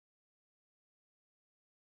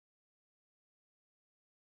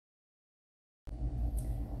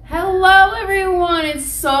Hello everyone, it's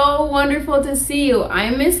so wonderful to see you.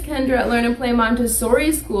 I'm Miss Kendra at Learn and Play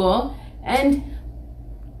Montessori School, and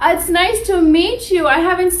it's nice to meet you. I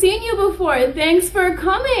haven't seen you before. Thanks for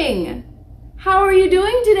coming. How are you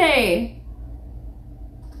doing today?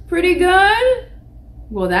 Pretty good?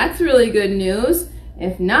 Well, that's really good news.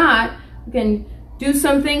 If not, we can do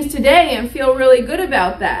some things today and feel really good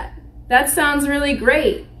about that. That sounds really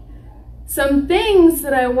great. Some things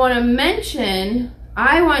that I want to mention.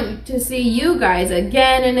 I want to see you guys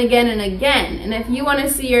again and again and again. And if you want to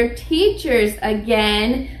see your teachers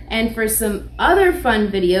again and for some other fun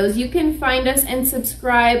videos, you can find us and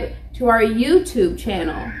subscribe to our YouTube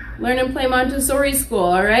channel, Learn and Play Montessori School,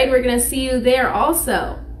 all right? We're going to see you there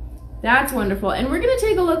also. That's wonderful. And we're going to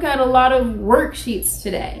take a look at a lot of worksheets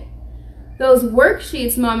today. Those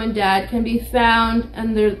worksheets, Mom and Dad, can be found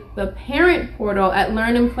under the parent portal at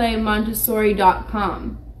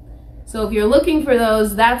learnandplaymontessori.com. So if you're looking for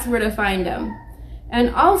those, that's where to find them.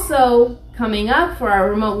 And also, coming up for our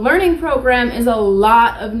remote learning program is a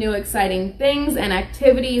lot of new exciting things and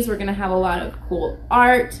activities. We're going to have a lot of cool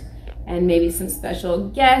art and maybe some special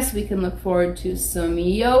guests. We can look forward to some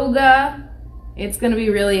yoga. It's going to be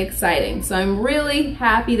really exciting. So I'm really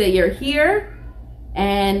happy that you're here.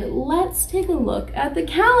 And let's take a look at the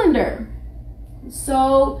calendar.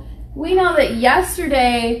 So we know that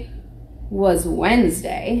yesterday was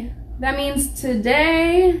Wednesday. That means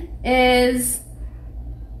today is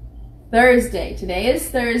Thursday. Today is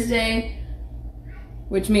Thursday,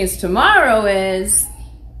 which means tomorrow is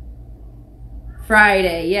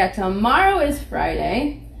Friday. Yeah, tomorrow is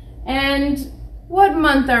Friday. And what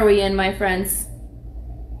month are we in, my friends?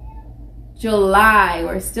 July.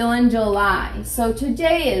 We're still in July. So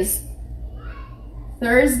today is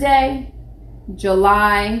Thursday,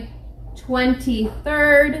 July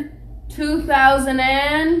 23rd,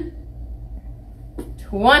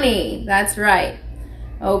 2020. That's right.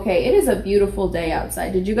 Okay, it is a beautiful day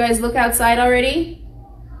outside. Did you guys look outside already?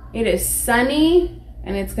 It is sunny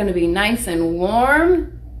and it's going to be nice and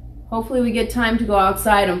warm. Hopefully we get time to go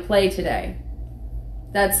outside and play today.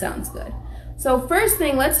 That sounds good. So first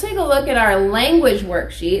thing, let's take a look at our language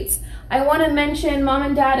worksheets. I want to mention, Mom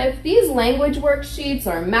and Dad, if these language worksheets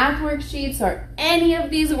or math worksheets or any of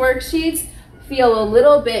these worksheets feel a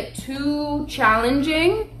little bit too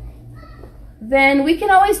challenging, then we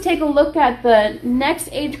can always take a look at the next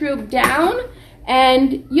age group down,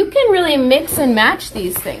 and you can really mix and match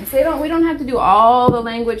these things. We don't have to do all the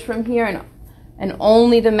language from here and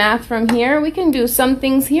only the math from here. We can do some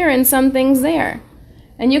things here and some things there.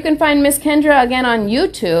 And you can find Miss Kendra again on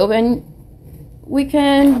YouTube, and we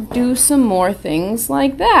can do some more things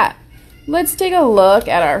like that. Let's take a look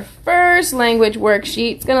at our first language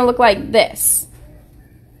worksheet. It's going to look like this.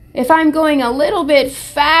 If I'm going a little bit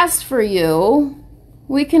fast for you,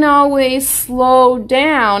 we can always slow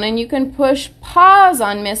down, and you can push pause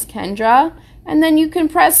on Miss Kendra, and then you can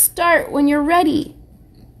press start when you're ready.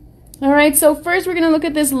 All right, so first we're going to look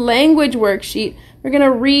at this language worksheet. We're going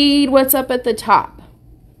to read what's up at the top.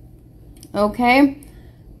 Okay,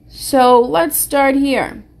 so let's start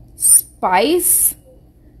here. Spice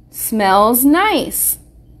smells nice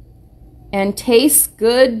and tastes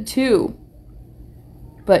good too.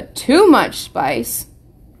 But too much spice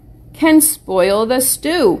can spoil the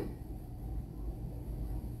stew.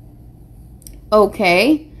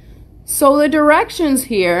 Okay, so the directions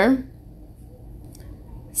here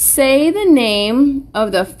say the name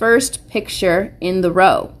of the first picture in the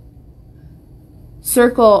row.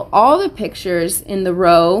 Circle all the pictures in the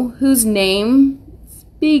row whose names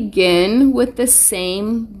begin with the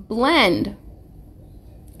same blend.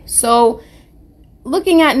 So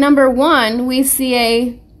looking at number 1, we see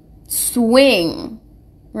a swing,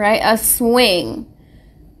 right? A swing.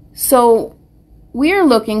 So we're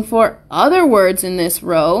looking for other words in this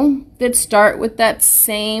row that start with that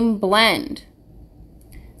same blend.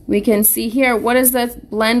 We can see here, what is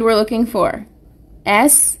that blend we're looking for?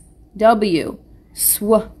 S-W.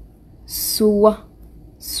 Swing.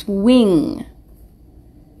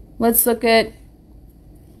 Let's look at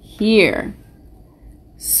here.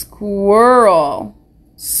 Squirrel.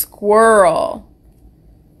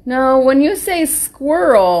 Now, when you say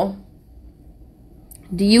squirrel,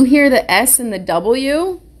 do you hear the S and the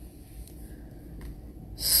W?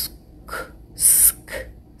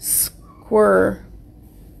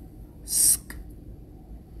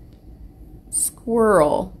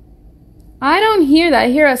 Squirrel. I don't hear that. I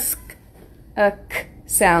hear a k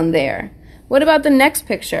sound there. What about the next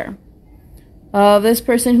picture? This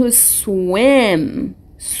person who's swim.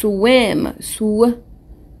 Swing, swim.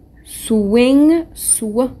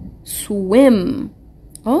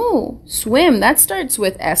 Oh, swim. That starts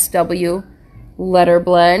with SW. Letter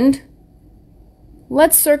blend.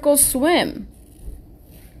 Let's circle swim.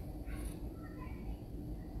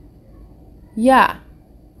 Yeah.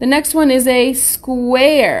 The next one is a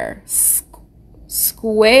square.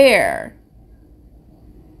 Square.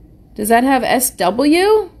 Does that have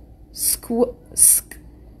SW?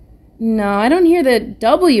 No, I don't hear the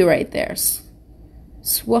W right there.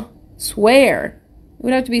 Swear. It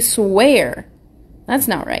would have to be swear. That's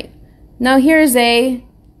not right. Now here's a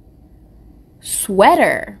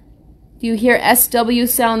sweater. Do you hear SW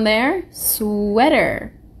sound there?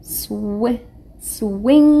 Sweater. Swing.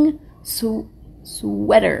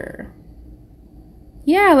 Sweater.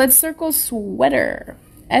 Yeah, let's circle sweater.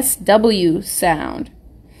 SW sound.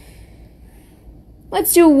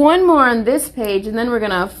 Let's do one more on this page, and then we're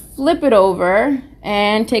going to flip it over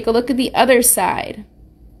and take a look at the other side.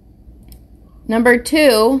 Number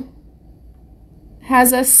 2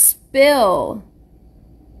 has a spill.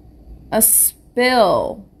 A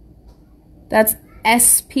spill. That's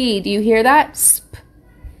SP. Do you hear that? Sp.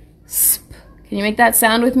 Sp. Can you make that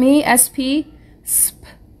sound with me? SP. Sp.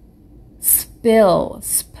 Spill.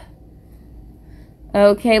 Sp.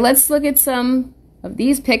 Okay, let's look at some of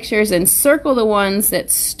these pictures and circle the ones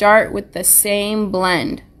that start with the same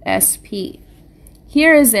blend, SP.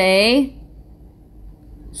 Here is a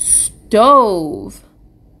stove.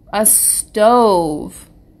 A stove.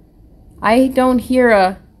 I don't hear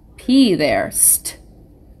a P there. St.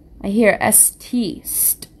 I hear ST.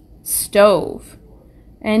 St. Stove.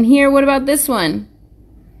 And here, what about this one?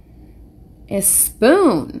 A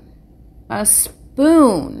spoon. A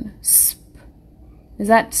spoon. Sp. Does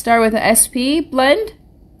that start with a SP blend?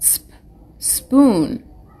 Sp. Spoon.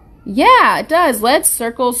 Yeah, it does. Let's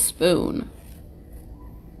circle spoon.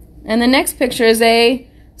 And the next picture is a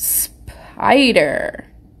spider.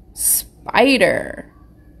 Spider.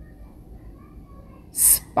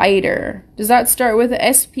 Spider. Does that start with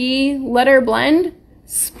a SP letter blend?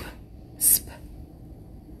 Sp. Sp.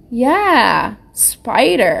 Yeah,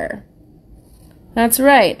 spider. That's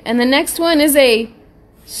right. And the next one is a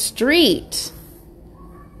street.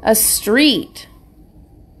 A street.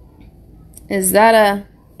 Is that a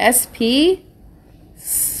SP?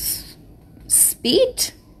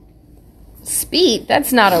 Speet? Speet.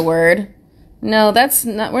 That's not a word. No, that's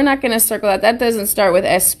not. We're not going to circle that. That doesn't start with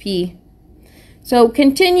SP. So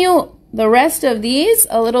continue the rest of these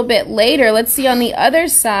a little bit later. Let's see on the other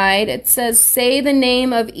side. It says, say the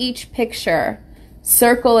name of each picture.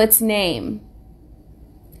 Circle its name.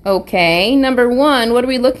 Okay, number 1, what are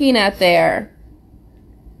we looking at there?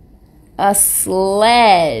 A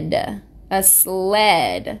sled. A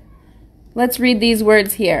sled. Let's read these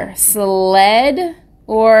words here. Sled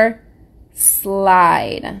or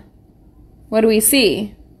slide. What do we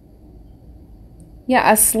see?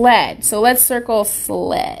 Yeah, a sled. So let's circle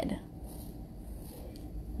sled.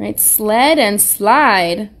 Right, sled and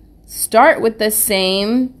slide start with the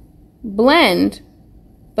same blend,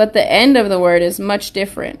 but the end of the word is much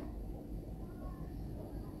different.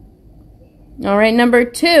 All right, number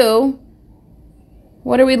 2,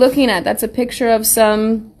 what are we looking at? That's a picture of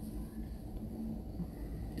some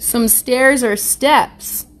stairs or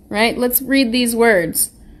steps, right? Let's read these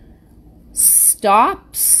words.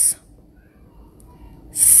 Stops,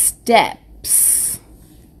 steps.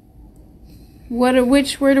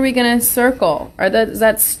 Which word are we going to circle? Is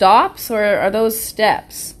that stops or are those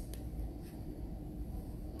steps?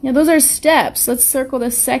 Yeah, those are steps. Let's circle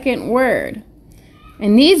the second word.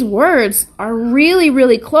 And these words are really,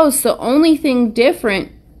 really close. The only thing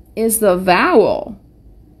different is the vowel.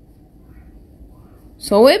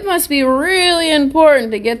 So it must be really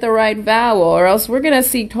important to get the right vowel, or else we're going to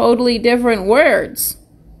see totally different words.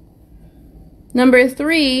 Number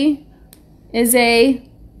 3 is a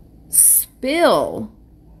spill.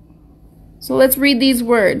 So let's read these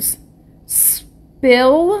words.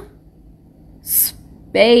 Spill,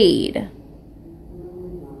 spade.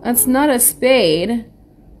 That's not a spade.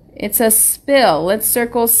 It's a spill. Let's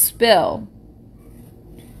circle spill.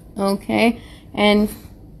 Okay, and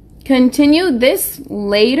continue this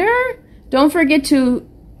later. Don't forget to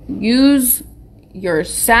use your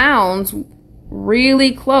sounds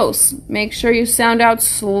really close. Make sure you sound out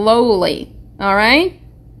slowly. All right?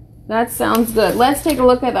 That sounds good. Let's take a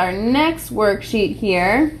look at our next worksheet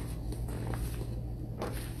here.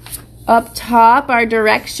 Up top, our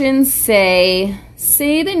directions say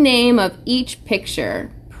the name of each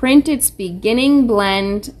picture. Print its beginning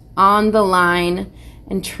blend on the line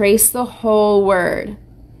and trace the whole word.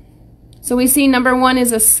 So we see number 1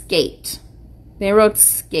 is a skate. They wrote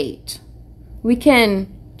skate. We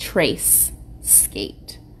can trace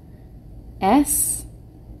skate. S,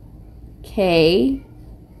 S-K-A-T-E.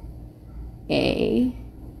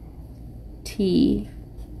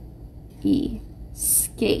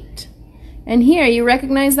 Skate. And here, you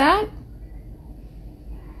recognize that?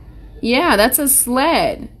 Yeah, that's a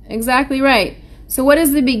sled. Exactly right. So what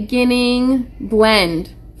is the beginning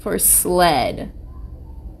blend for sled?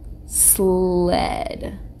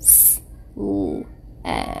 Sled. Sled.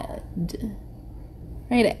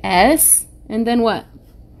 Right, S, and then what?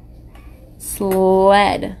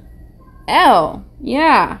 Sled. L.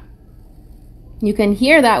 Yeah. You can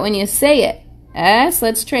hear that when you say it. S,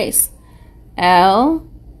 let's trace. L,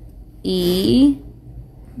 E,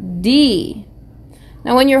 D.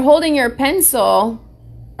 Now when you're holding your pencil,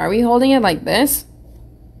 are we holding it like this?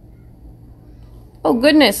 Oh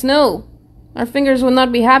goodness, no. Our fingers will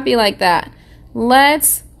not be happy like that.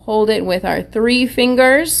 Let's hold it with our 3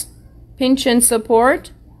 fingers. Pinch and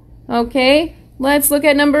support. Okay, let's look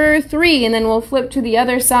at number 3 and then we'll flip to the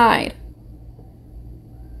other side.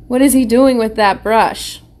 What is he doing with that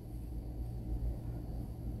brush?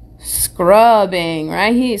 Scrubbing,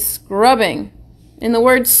 right? He's scrubbing. In the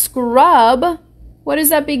word scrub, what is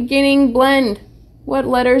that beginning blend? What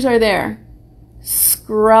letters are there?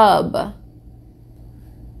 Scrub.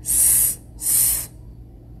 Starts,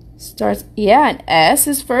 yeah, an S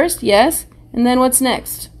is first, yes. And then what's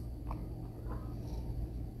next?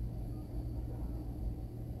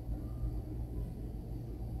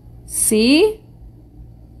 C?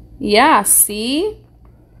 Yeah, C.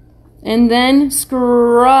 And then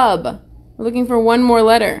scrub. We're looking for one more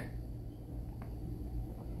letter.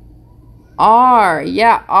 R.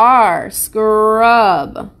 Yeah, R.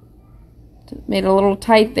 Scrub. Made it a little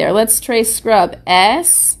tight there. Let's trace scrub.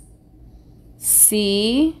 S,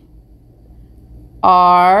 C,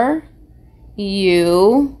 R,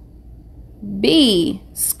 U, B.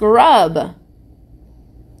 Scrub.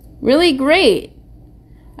 Really great.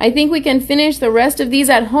 I think we can finish the rest of these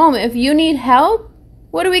at home. If you need help,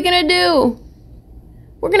 what are we going to do?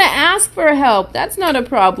 We're going to ask for help. That's not a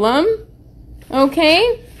problem.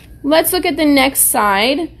 Okay? Let's look at the next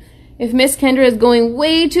side. If Miss Kendra is going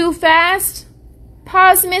way too fast,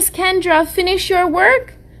 pause Miss Kendra. Finish your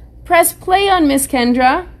work. Press play on Miss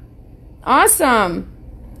Kendra. Awesome.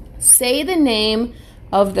 Say the name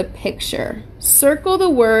of the picture. Circle the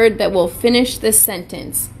word that will finish this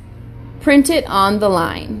sentence. Print it on the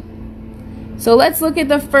line. So let's look at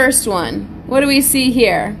the first one. What do we see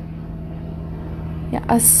here? Yeah,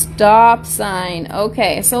 a stop sign.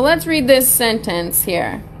 Okay, so let's read this sentence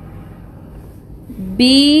here.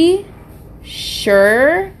 Be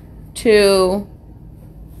sure to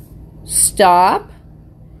stop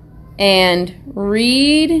and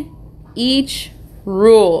read each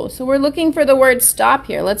rule. So we're looking for the word stop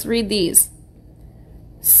here. Let's read these.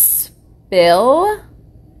 Spill,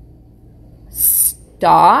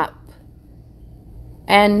 stop,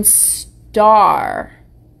 and star.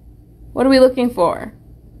 What are we looking for?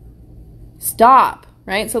 Stop,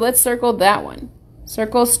 right? So let's circle that one.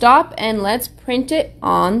 Circle stop and let's print it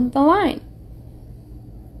on the line.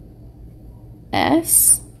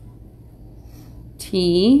 S,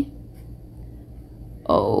 T,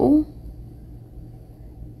 O,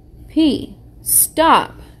 P.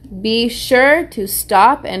 Stop. Be sure to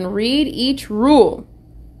stop and read each rule.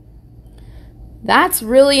 That's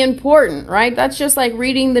really important, right? That's just like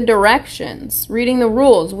reading the directions, reading the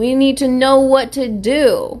rules. We need to know what to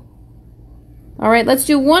do. All right, let's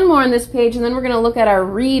do one more on this page and then we're going to look at our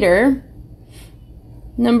reader.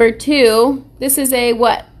 Number 2, this is a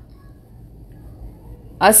what?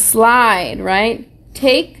 A slide, right?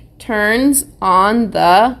 Take turns on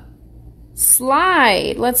the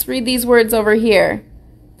slide. Let's read these words over here.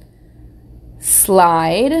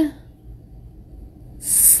 Slide,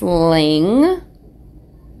 sling,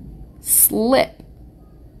 slip.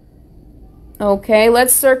 Okay,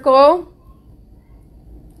 let's circle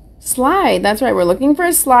slide. That's right, we're looking for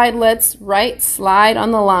a slide. Let's write slide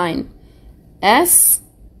on the line. S,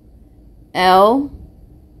 L,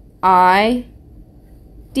 I,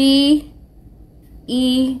 D,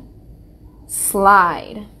 E,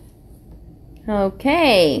 slide.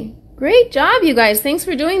 Okay, great job, you guys. Thanks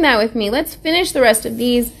for doing that with me. Let's finish the rest of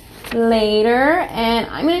these later. And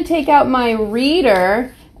I'm going to take out my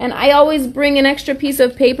reader. And I always bring an extra piece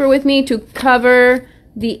of paper with me to cover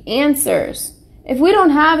the answers. If we don't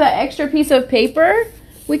have that extra piece of paper,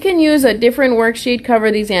 we can use a different worksheet,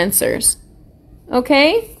 cover these answers.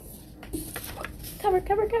 Okay? Cover,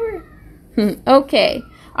 cover, cover. Okay.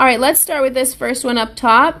 All right, let's start with this first one up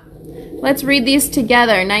top. Let's read these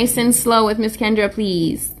together, nice and slow with Miss Kendra,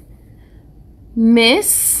 please.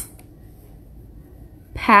 Miss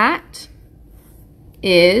Pat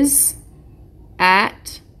is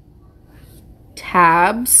at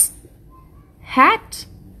tabs, hat,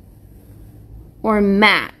 or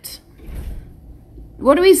mat?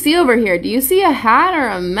 What do we see over here? Do you see a hat or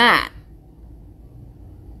a mat?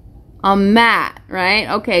 A mat, right?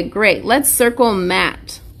 Okay, great. Let's circle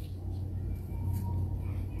mat.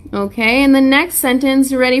 Okay, and the next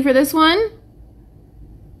sentence, you ready for this one?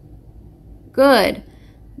 Good.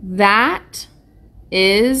 That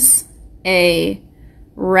is a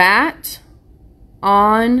rat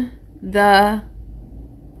on the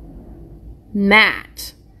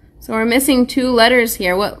mat. So we're missing 2 letters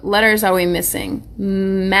here. What letters are we missing?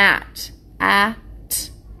 Mat. At.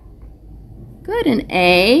 Good. An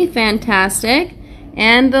A. Fantastic.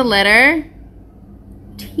 And the letter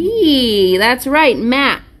T. That's right.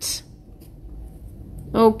 Mat.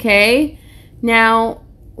 Okay. Now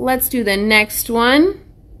let's do the next one.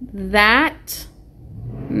 That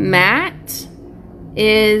mat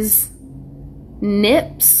is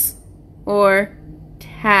nips or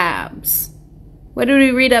tabs. What do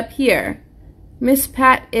we read up here? Miss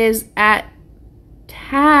Pat is at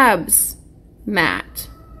tabs mat.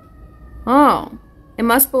 Oh, it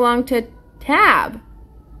must belong to tab.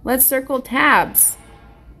 Let's circle tabs.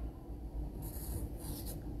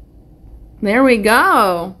 There we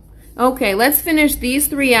go. Okay, let's finish these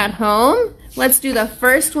 3 at home. Let's do the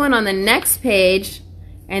first one on the next page,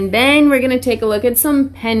 and then we're going to take a look at some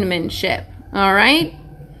penmanship. All right?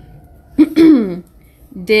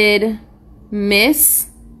 Did Miss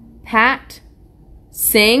Pat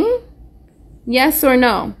sing? Yes or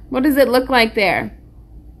no? What does it look like there?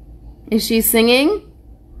 Is she singing?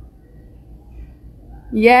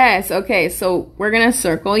 Yes. Okay, so we're going to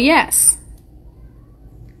circle yes.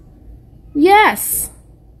 Yes.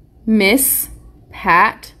 Miss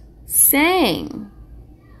Pat sang.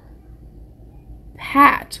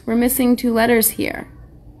 Pat. We're missing 2 letters here.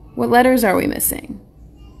 What letters are we missing?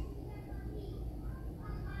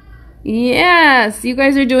 Yes, you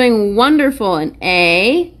guys are doing wonderful. An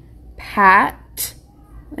A, Pat.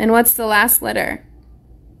 And what's the last letter?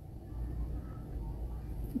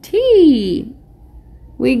 T.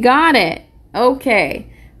 We got it. Okay.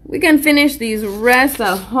 We can finish these rest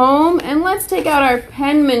at home, and let's take out our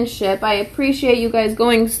penmanship. I appreciate you guys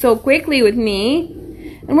going so quickly with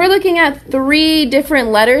me. And we're looking at 3 different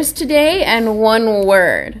letters today and 1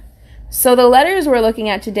 word. So the letters we're looking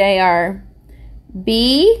at today are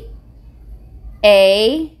B,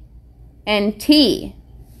 A, and T.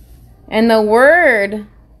 And the word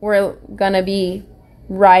we're gonna be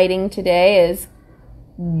writing today is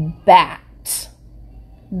bat.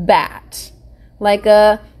 Bat. Like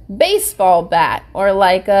a baseball bat, or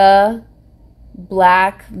like a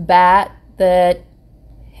black bat that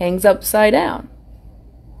hangs upside down.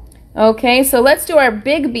 Okay, so let's do our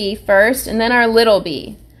big B first and then our little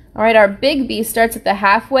b. All right, our big B starts at the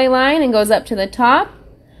halfway line and goes up to the top,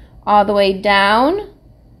 all the way down.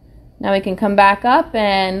 Now we can come back up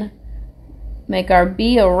and make our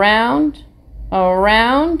B around,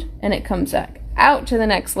 and it comes back out to the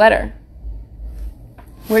next letter.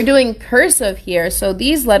 We're doing cursive here, so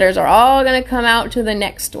these letters are all going to come out to the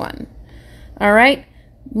next one. All right,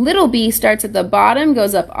 little b starts at the bottom,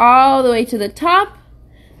 goes up all the way to the top,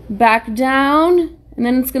 back down, and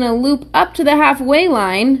then it's going to loop up to the halfway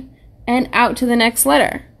line and out to the next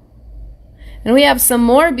letter. And we have some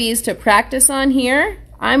more B's to practice on here.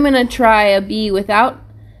 I'm going to try a B without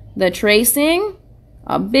the tracing.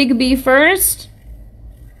 A big B first,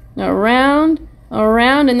 around,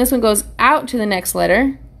 and this one goes out to the next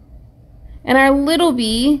letter. And our little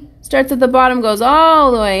b starts at the bottom, goes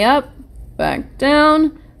all the way up, back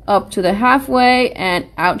down, up to the halfway, and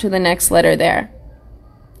out to the next letter there.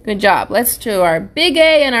 Good job. Let's do our big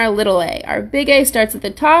A and our little a. Our big A starts at the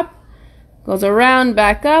top, goes around,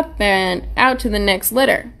 back up, and out to the next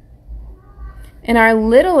letter. And our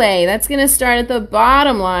little a, that's going to start at the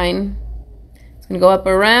bottom line. It's going to go up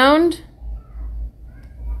around,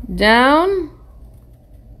 down,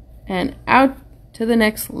 and out to the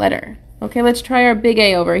next letter. Okay, let's try our big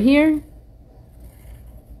A over here.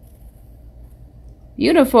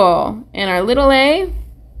 Beautiful. And our little a,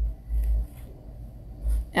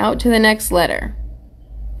 out to the next letter.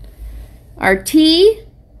 Our T,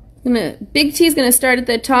 big T is going to start at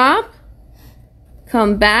the top,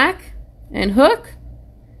 come back and hook,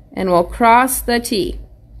 and we'll cross the T.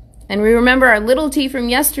 And we remember our little t from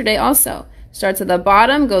yesterday also. Starts at the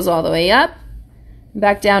bottom, goes all the way up,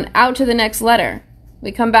 back down, out to the next letter.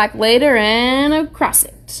 We come back later and across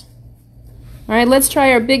it. All right, let's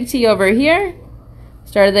try our big T over here.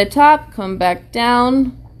 Start at the top, come back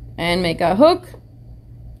down, and make a hook,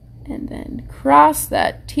 and then cross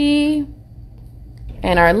that T.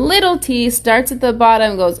 And our little t starts at the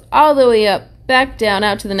bottom, goes all the way up, back down,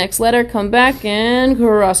 out to the next letter, come back and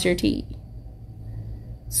cross your T.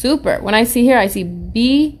 Super. When I see here, I see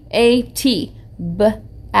B-A-T.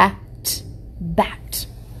 B-A-T. Bat.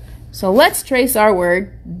 So let's trace our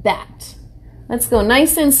word bat. Let's go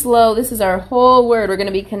nice and slow. This is our whole word. We're going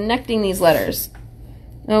to be connecting these letters.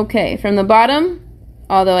 Okay, from the bottom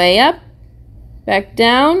all the way up, back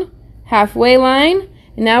down, halfway line,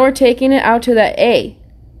 and now we're taking it out to the A.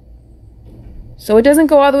 So it doesn't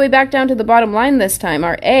go all the way back down to the bottom line this time.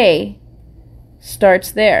 Our A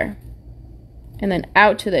starts there. And then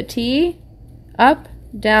out to the T, up,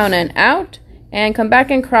 down, and out, and come back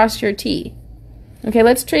and cross your T. Okay,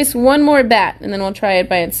 let's trace one more bat, and then we'll try it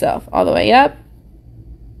by itself. All the way up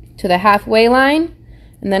to the halfway line,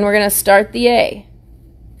 and then we're going to start the A.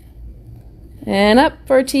 And up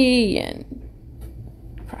for T, and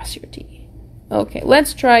cross your T. Okay,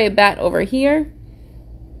 let's try a bat over here.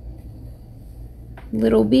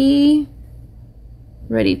 Little B,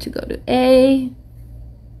 ready to go to A,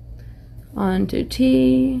 on to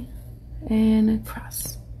T, and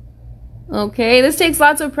across. Okay, this takes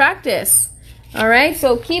lots of practice. All right,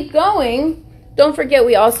 so keep going. Don't forget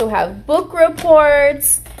we also have book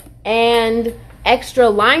reports and extra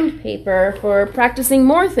lined paper for practicing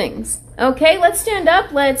more things. Okay, let's stand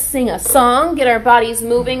up, let's sing a song, get our bodies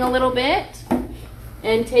moving a little bit,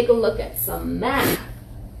 and take a look at some math.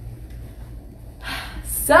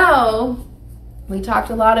 So, we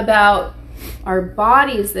talked a lot about our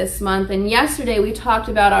bodies this month, and yesterday we talked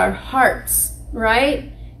about our hearts,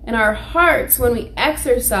 right? And our hearts, when we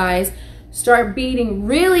exercise, start beating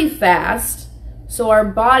really fast so our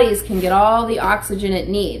bodies can get all the oxygen it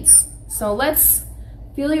needs. So let's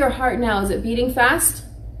feel your heart now. Is it beating fast?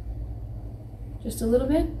 Just a little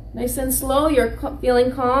bit? Nice and slow? You're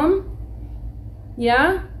feeling calm?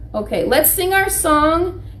 Yeah? Okay, let's sing our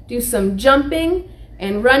song, do some jumping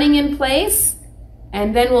and running in place,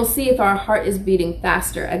 and then we'll see if our heart is beating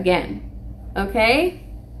faster again. Okay?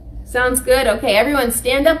 Sounds good? Okay, everyone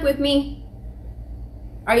stand up with me.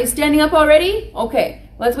 Are you standing up already? Okay,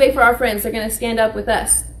 let's wait for our friends. They're going to stand up with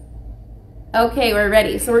us. Okay, we're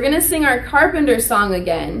ready. So we're going to sing our carpenter song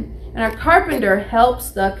again. And our carpenter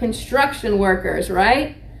helps the construction workers,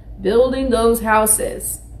 right? Building those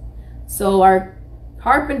houses. So our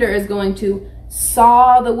carpenter is going to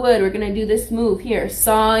saw the wood. We're going to do this move here,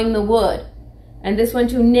 sawing the wood. And this one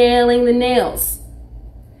too, nailing the nails.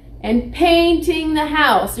 And painting the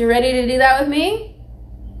house. You ready to do that with me?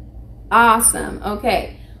 Awesome.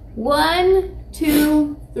 Okay. 1,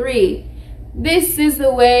 2, 3. This is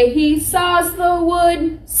the way he saws the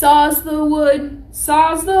wood, saws the wood,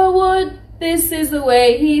 saws the wood. This is the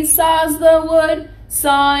way he saws the wood,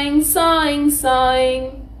 sawing, sawing,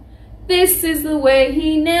 sawing. This is the way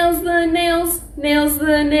he nails the nails, nails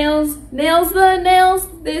the nails, nails the nails.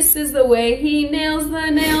 This is the way he nails the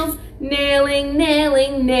nails, nailing,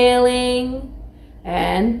 nailing, nailing.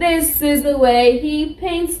 And this is the way he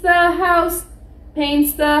paints the house,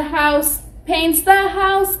 paints the house, paints the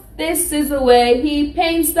house. This is the way he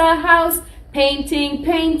paints the house, painting,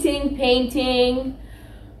 painting, painting.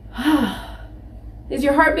 Is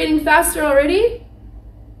your heart beating faster already?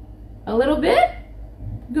 A little bit?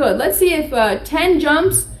 Good. Let's see if 10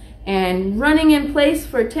 jumps and running in place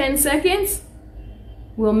for 10 seconds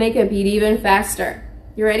will make it beat even faster.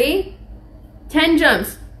 You ready? 10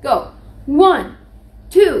 jumps. Go. 1,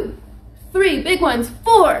 2, 3. Big ones.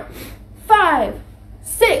 4, 5,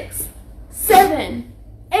 6, 7,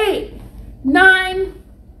 8, 9,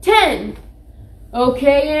 10.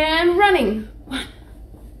 Okay, and running. 1,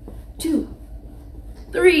 2,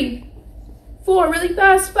 3, 4. Really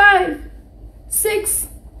fast. 5, 6,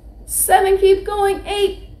 7. Keep going.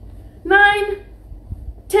 8, 9,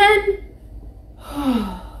 10.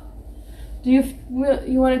 Do you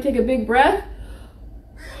want to take a big breath?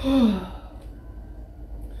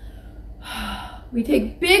 We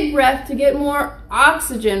take big breath to get more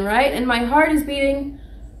oxygen, right? And my heart is beating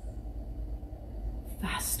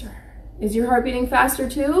faster. Is your heart beating faster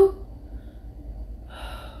too?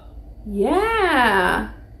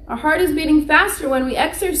 Yeah. Our heart is beating faster when we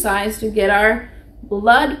exercise to get our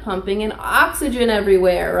blood pumping and oxygen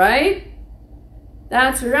everywhere, right?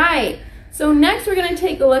 That's right. So next we're going to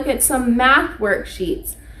take a look at some math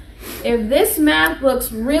worksheets. If this math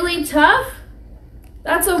looks really tough,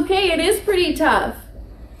 that's okay. It is pretty tough.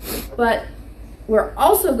 But we're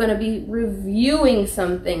also going to be reviewing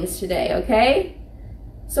some things today, okay?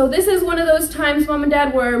 So this is one of those times, Mom and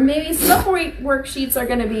Dad, where maybe some worksheets are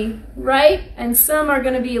going to be right and some are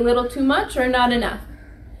going to be a little too much or not enough.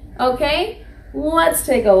 Okay? Let's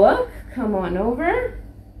take a look. Come on over.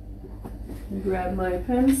 Grab my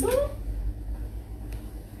pencil.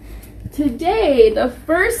 Today, the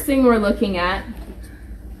first thing we're looking at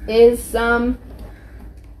is some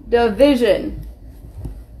division.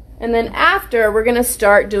 And then after, we're going to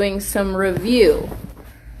start doing some review.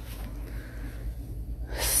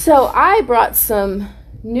 So I brought some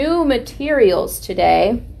new materials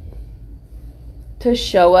today to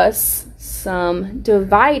show us some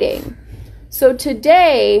dividing. So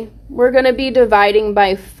today, we're going to be dividing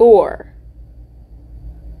by 4.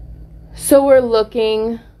 So we're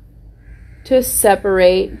looking to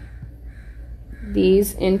separate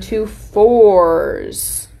these into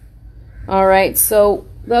 4s. All right, so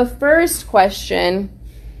the first question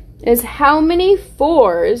is how many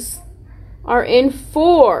 4s are in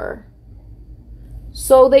 4?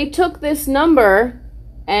 So they took this number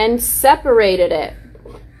and separated it.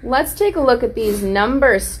 Let's take a look at these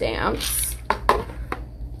number stamps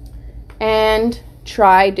and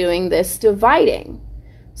try doing this dividing.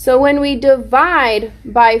 So when we divide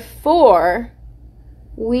by 4,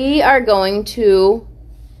 we are going to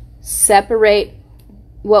separate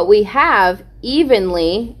what we have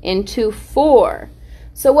evenly into 4.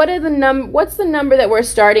 So what's the number that we're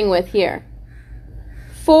starting with here?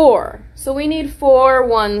 4. So we need 4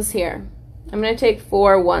 ones here. I'm going to take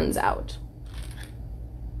 4 ones out.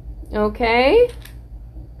 Okay?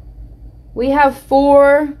 We have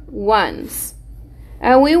 4 ones.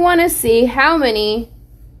 And we want to see how many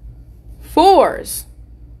 4s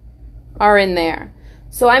are in there.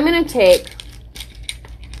 So I'm going to take,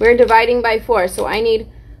 we're dividing by 4, so I need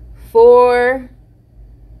 4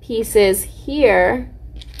 pieces here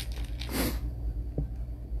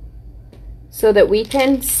so that we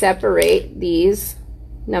can separate these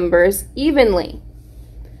numbers evenly.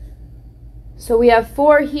 So we have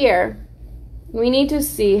 4 here. We need to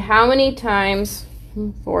see how many times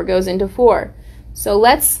 4 goes into 4. So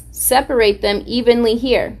let's separate them evenly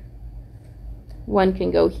here. 1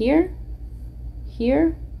 can go here,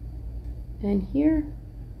 here, and here,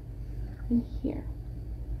 and here.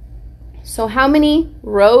 So how many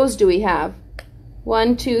rows do we have?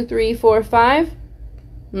 1, 2, 3, 4, 5?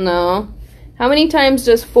 No. How many times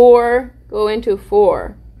does 4 go into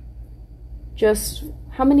 4? Just,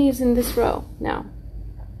 how many is in this row now?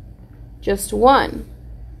 Just 1.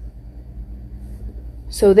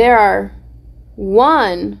 So there are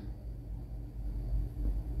 1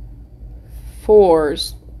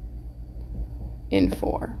 4s in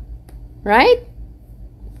 4, right?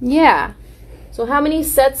 Yeah. So how many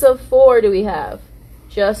sets of 4 do we have?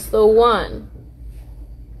 Just the 1.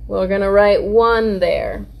 We're going to write 1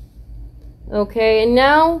 there. Okay, and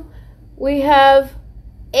now we have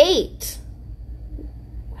 8.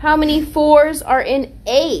 How many 4s are in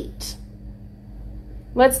 8?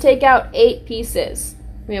 Let's take out 8 pieces.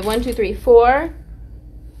 We have 1, 2, 3, 4,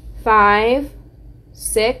 5,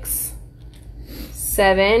 6,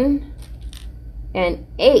 7, and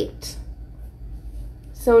 8.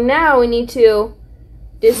 So now we need to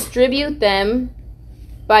distribute them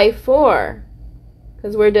by 4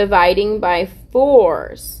 because we're dividing by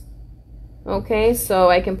 4s. Okay, so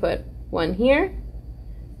I can put 1 here,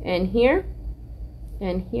 and here,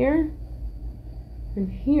 and here, and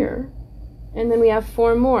here, and then we have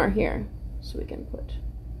 4 more here. So we can put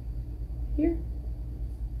here,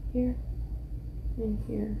 here, and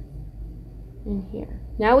here, and here.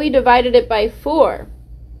 Now we divided it by 4.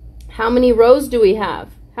 How many rows do we have?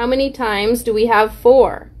 How many times do we have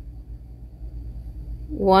 4?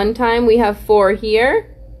 1 time we have 4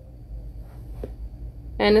 here,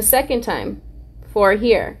 and a second time 4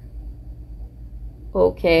 here.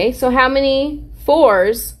 Okay, so how many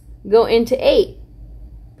 4s go into 8?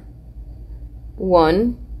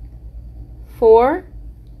 1, 4,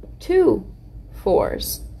 2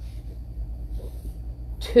 4s.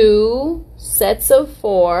 2 sets of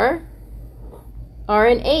 4 are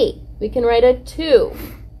in 8. We can write a 2.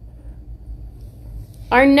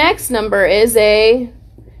 Our next number is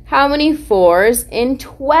how many 4s in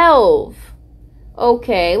 12?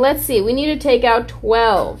 Okay, let's see. We need to take out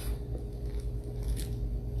 12.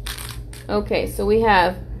 Okay, so we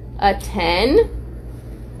have a 10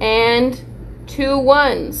 and 2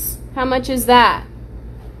 1s. How much is that?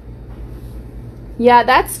 Yeah,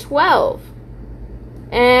 that's 12.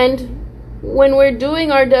 And when we're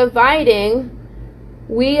doing our dividing,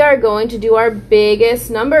 we are going to do our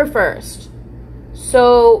biggest number first.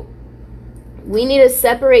 So we need to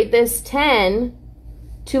separate this 10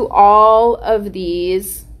 to all of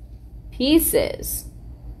these pieces.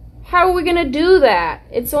 How are we going to do that?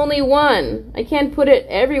 It's only 1. I can't put it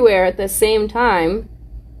everywhere at the same time.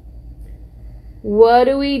 What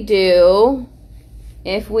do we do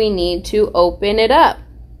if we need to open it up?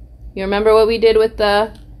 You remember what we did with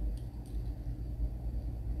the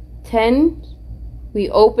 10, we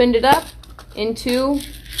opened it up into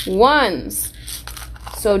ones.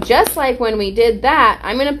 So just like when we did that,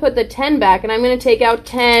 I'm going to put the 10 back and I'm going to take out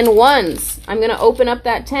 10 ones. I'm going to open up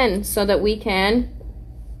that 10 so that we can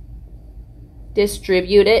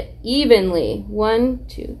distribute it evenly. 1,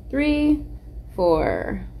 2, 3,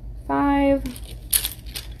 4, 5,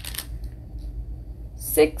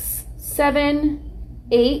 6, 7,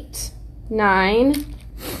 8, 9,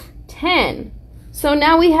 10. So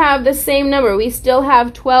now we have the same number. We still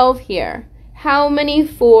have 12 here. How many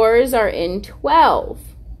 4s are in 12?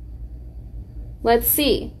 Let's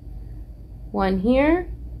see. 1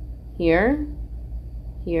 here, here,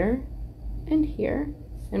 here, and here.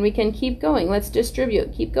 And we can keep going. Let's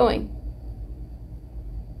distribute. Keep going.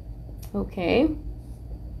 Okay.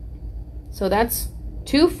 So that's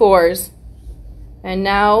 2 4s. And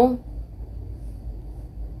now,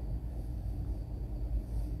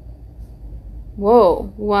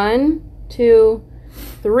 whoa, 1, 2,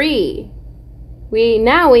 3.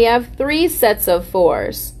 Now we have 3 sets of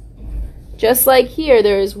 4s. Just like here,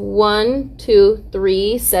 there's 1, 2,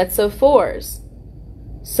 3 sets of 4s.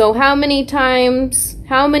 So how many 4s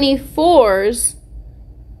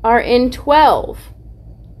are in 12?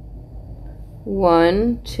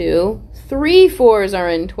 1, 2, 3 4s are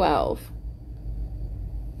in 12.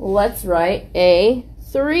 Let's write a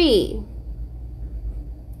 3.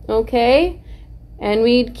 Okay? And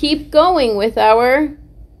we'd keep going with our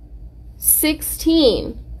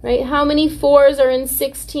 16. Right? How many 4s are in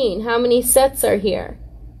 16? How many sets are here?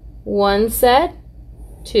 1 set,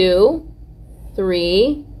 2,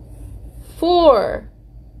 3, 4.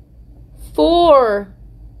 4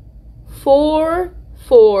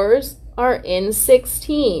 4s are in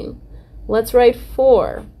 16. Let's write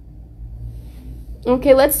 4.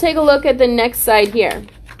 Okay, let's take a look at the next side here.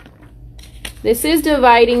 This is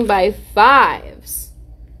dividing by 5s.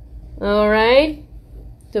 All right?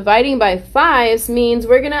 Dividing by 5s means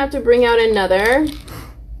we're going to have to bring out another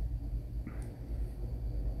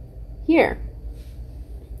here.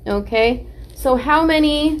 Okay? So how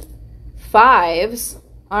many 5s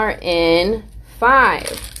are in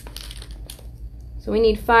 5? So we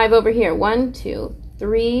need 5 over here. 1, 2,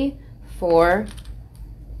 3, 4,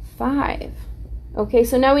 5. Okay,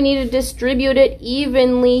 so now we need to distribute it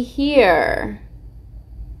evenly here.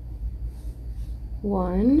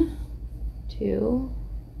 1, 2,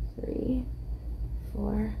 3,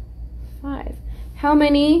 4, 5. How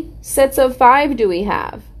many sets of 5 do we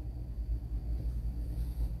have?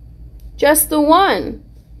 Just the one.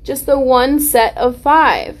 Just the one set of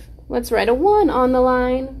 5. Let's write a 1 on the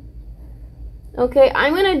line. Okay,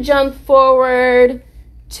 I'm going to jump forward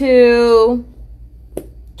to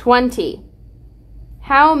 20.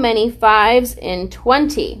 How many 5s in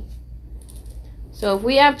 20? So if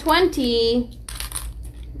we have 20,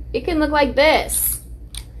 it can look like this.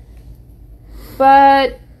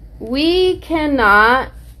 But we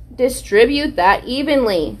cannot distribute that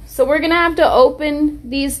evenly. So we're going to have to open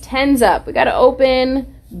these 10s up. We got to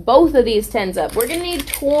open both of these 10s up. We're going to need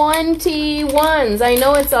 21s. I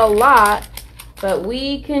know it's a lot, but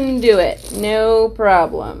we can do it. No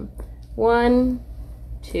problem. 1,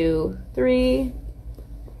 2, 3,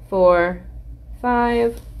 4,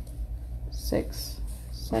 5, 6,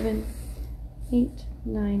 7, 8,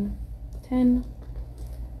 9, 10.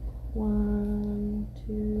 1,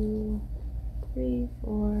 2, 3,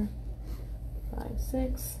 4, 5,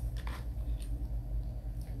 6,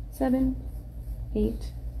 7,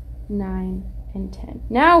 8, 9, and 10.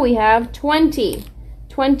 Now we have 20.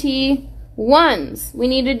 21s. We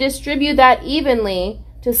need to distribute that evenly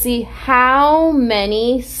to see how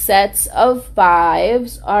many sets of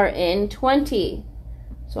 5s are in 20.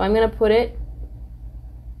 So I'm going to put it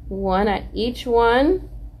 1 at each one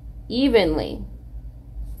evenly.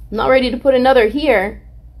 I'm not ready to put another here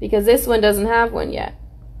because this one doesn't have one yet.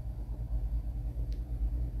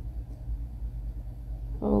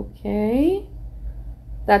 Okay.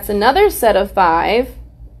 That's another set of 5.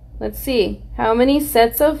 Let's see. How many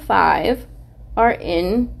sets of 5 are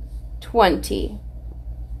in 20?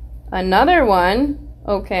 Another one.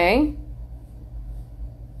 Okay.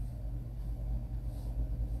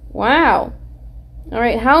 Wow. All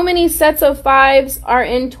right. How many sets of 5s are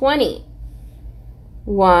in 20?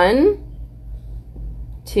 1,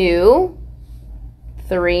 2,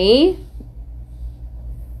 3,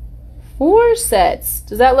 4 sets.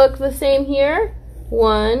 Does that look the same here?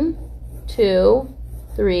 1, 2,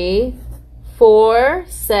 3, 4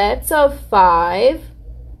 sets of 5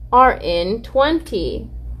 are in 20.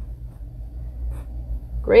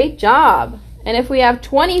 Great job. And if we have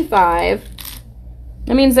 25,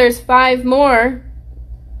 that means there's 5 more.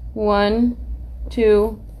 1,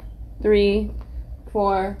 2, 3,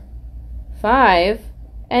 4, 5.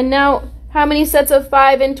 And now, how many sets of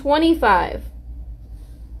 5 in 25?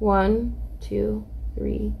 1, 2,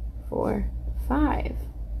 3, 4, 5.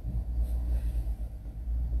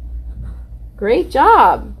 Great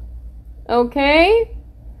job. Okay?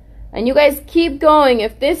 And you guys keep going.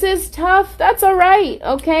 If this is tough, that's all right.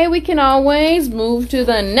 Okay? We can always move to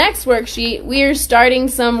the next worksheet. We are starting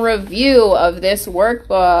some review of this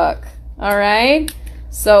workbook. All right?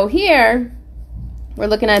 So here, we're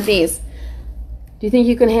looking at these. Do you think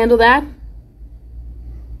you can handle that?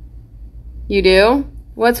 You do?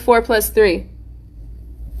 What's 4 plus 3?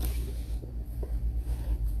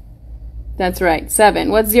 That's right,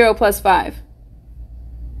 7. What's 0 plus 5?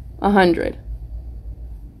 100.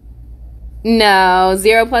 No,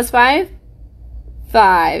 0 plus 5?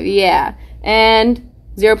 5, yeah. And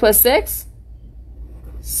 0 plus 6?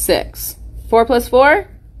 6. 4 plus 4?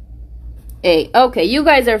 8. Okay, you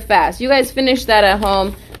guys are fast. You guys finish that at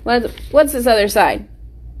home. What's this other side?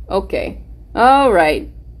 Okay. All right.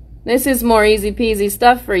 This is more easy peasy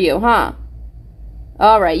stuff for you, huh?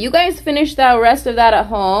 All right, you guys finish the rest of that at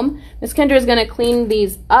home. Miss Kendra is going to clean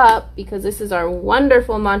these up because this is our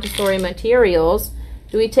wonderful Montessori materials.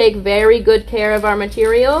 Do we take very good care of our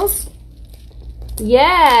materials?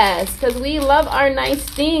 Yes, because we love our nice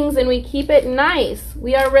things and we keep it nice.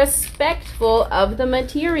 We are respectful of the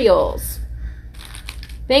materials.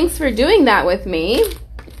 Thanks for doing that with me.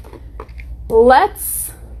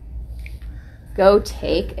 Let's go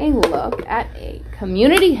take a look at a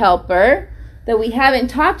community helper that we haven't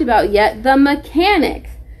talked about yet, the mechanic.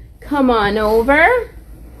 Come on over.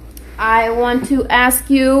 I want to ask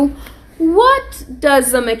you, what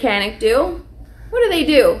does the mechanic do? What do they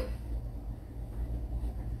do?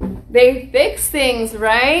 They fix things,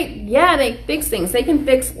 right? Yeah, they fix things. They can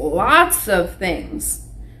fix lots of things.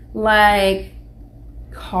 Like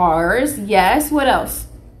cars, yes. What else?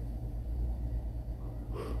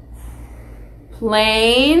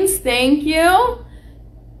 Planes, thank you.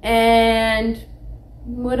 And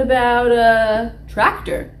what about a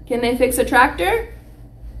tractor? Can they fix a tractor?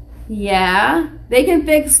 Yeah, they can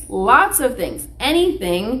fix lots of things.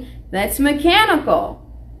 Anything that's mechanical,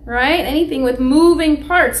 right? Anything with moving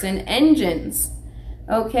parts and engines.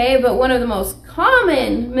 Okay, but one of the most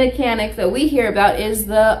common mechanics that we hear about is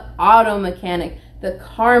the auto mechanic, the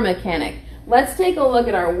car mechanic. Let's take a look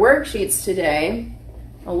at our worksheets today.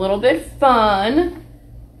 A little bit fun.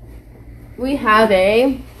 We have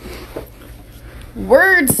a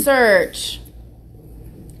word search.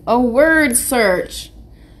 A word search.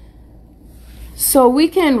 So we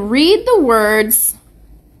can read the words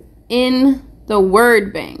in the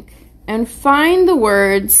word bank and find the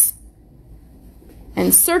words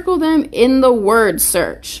and circle them in the word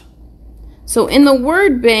search. So in the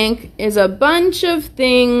word bank is a bunch of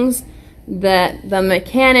things that the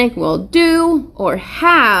mechanic will do or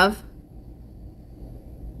have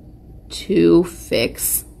to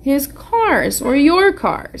fix his cars or your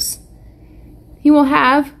cars. He will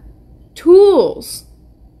have tools.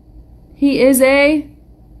 He is a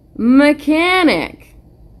mechanic.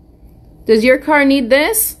 Does your car need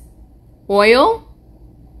this? Oil?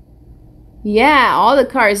 Yeah, all the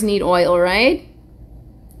cars need oil, right?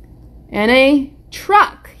 And a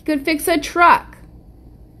truck. He could fix a truck.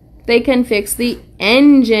 They can fix the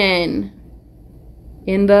engine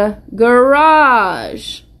in the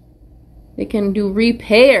garage. They can do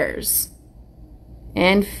repairs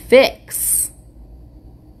and fix.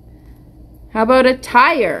 How about a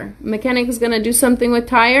tire? A mechanic is going to do something with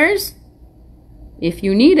tires if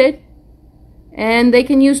you need it. And they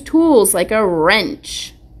can use tools like a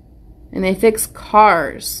wrench. And they fix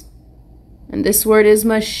cars. And this word is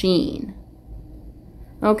machine.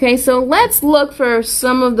 Okay, so let's look for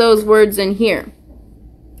some of those words in here.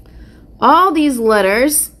 All these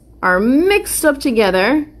letters are mixed up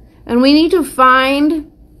together, and we need to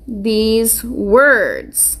find these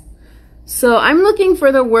words. So I'm looking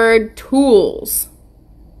for the word tools.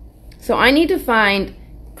 So I need to find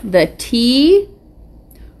the T-O-O-L-S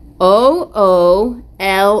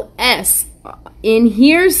in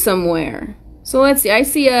here somewhere. So let's see. I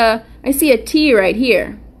see a T right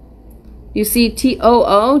here. Do you see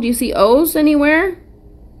T-O-O? Do you see O's anywhere?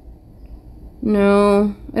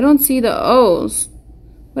 No, I don't see the O's.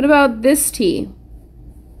 What about this T?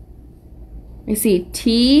 I see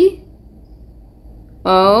T-O-O-L-S.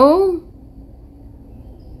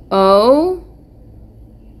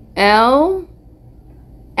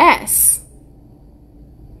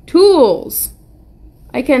 Tools.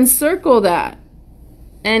 I can circle that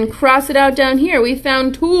and cross it out down here. We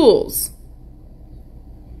found tools.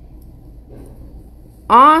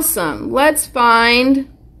 Awesome. Let's find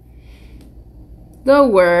the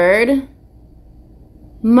word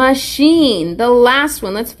machine. The last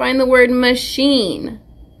one. Let's find the word machine.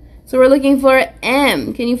 So we're looking for an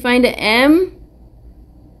M. Can you find an M?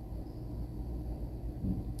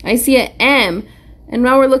 I see an M. And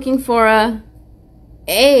now we're looking for a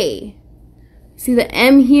A. I see the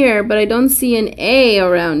M here, but I don't see an A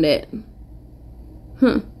around it.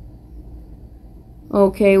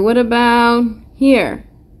 Okay, what about here?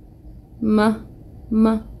 Well,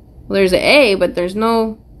 there's an A, but there's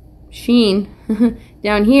no sheen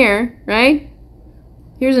down here, right?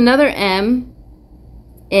 Here's another M.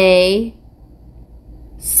 A,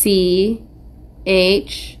 C,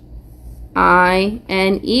 H, I,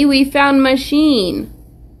 N, E. We found machine.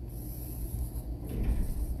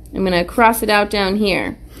 I'm going to cross it out down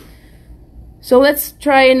here. So let's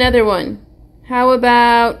try another one. How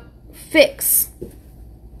about fix?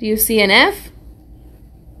 Do you see an F?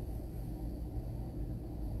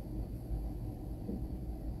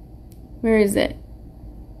 Where is it?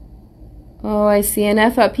 Oh, I see an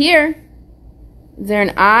F up here. Is there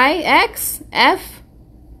an I, X, F,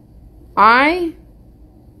 I,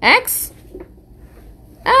 X?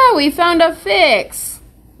 Ah, we found a fix.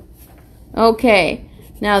 Okay,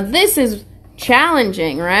 now this is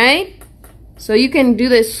challenging, right? So you can do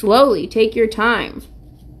this slowly. Take your time.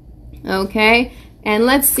 Okay, and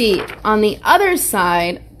let's see. On the other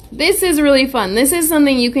side, this is really fun. This is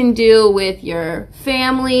something you can do with your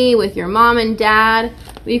family, with your mom and dad.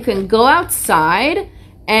 You can go outside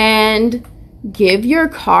and give your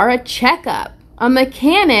car a checkup. A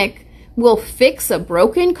mechanic will fix a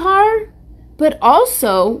broken car, but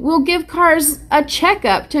also will give cars a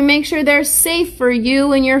checkup to make sure they're safe for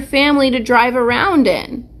you and your family to drive around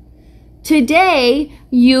in. Today,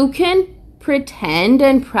 you can pretend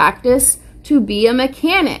and practice to be a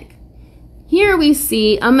mechanic. Here we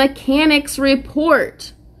see a mechanic's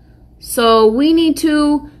report. So we need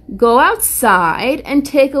to go outside and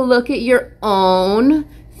take a look at your own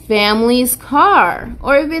family's car.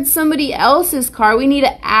 Or if it's somebody else's car, we need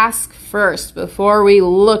to ask first before we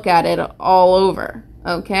look at it all over.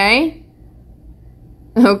 Okay?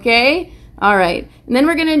 Okay? All right. And then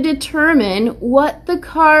we're going to determine what the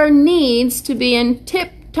car needs to be in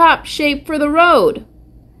tip-top shape for the road.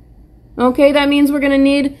 Okay, that means we're going to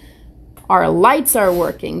need our lights are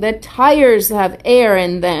working, the tires have air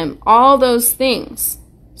in them, all those things.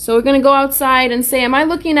 So we're going to go outside and say, am I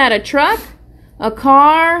looking at a truck, a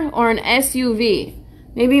car, or an SUV?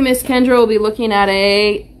 Maybe Miss Kendra will be looking at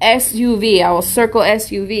a SUV. I will circle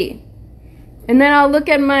SUV. And then I'll look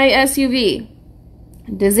at my SUV.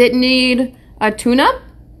 Does it need a tune-up?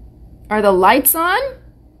 Are the lights on?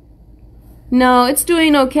 No, it's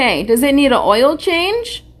doing okay. Does it need an oil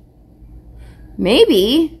change?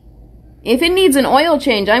 Maybe. If it needs an oil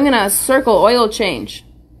change, I'm going to circle oil change.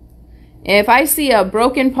 If I see a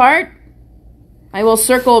broken part, I will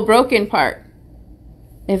circle broken part.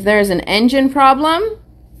 If there's an engine problem,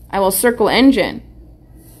 I will circle engine.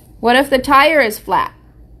 What if the tire is flat?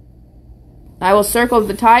 I will circle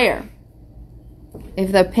the tire.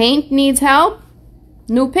 If the paint needs help,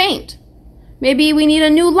 new paint. Maybe we need a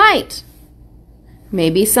new light.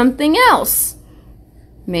 Maybe something else.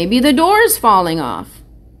 Maybe the door is falling off.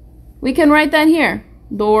 We can write that here.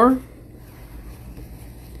 Door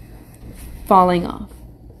falling off.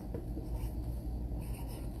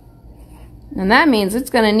 And that means it's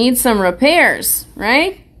going to need some repairs,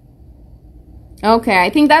 right? Okay, I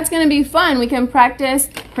think that's going to be fun. We can practice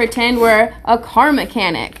pretend we're a car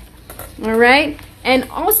mechanic. All right? And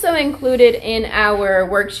also included in our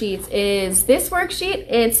worksheets is this worksheet.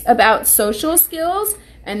 It's about social skills,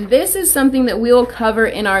 and this is something that we will cover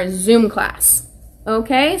in our Zoom class.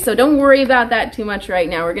 Okay, so don't worry about that too much right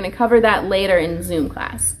now. We're going to cover that later in Zoom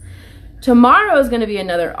class. Tomorrow is going to be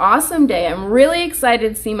another awesome day. I'm really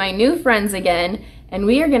excited to see my new friends again, and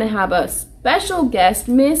we are going to have a special guest.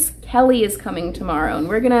 Miss Kelly is coming tomorrow, and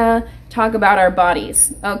we're going to talk about our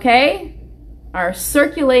bodies, okay? Our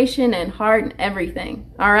circulation and heart and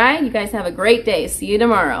everything. All right, you guys have a great day. See you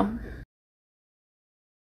tomorrow.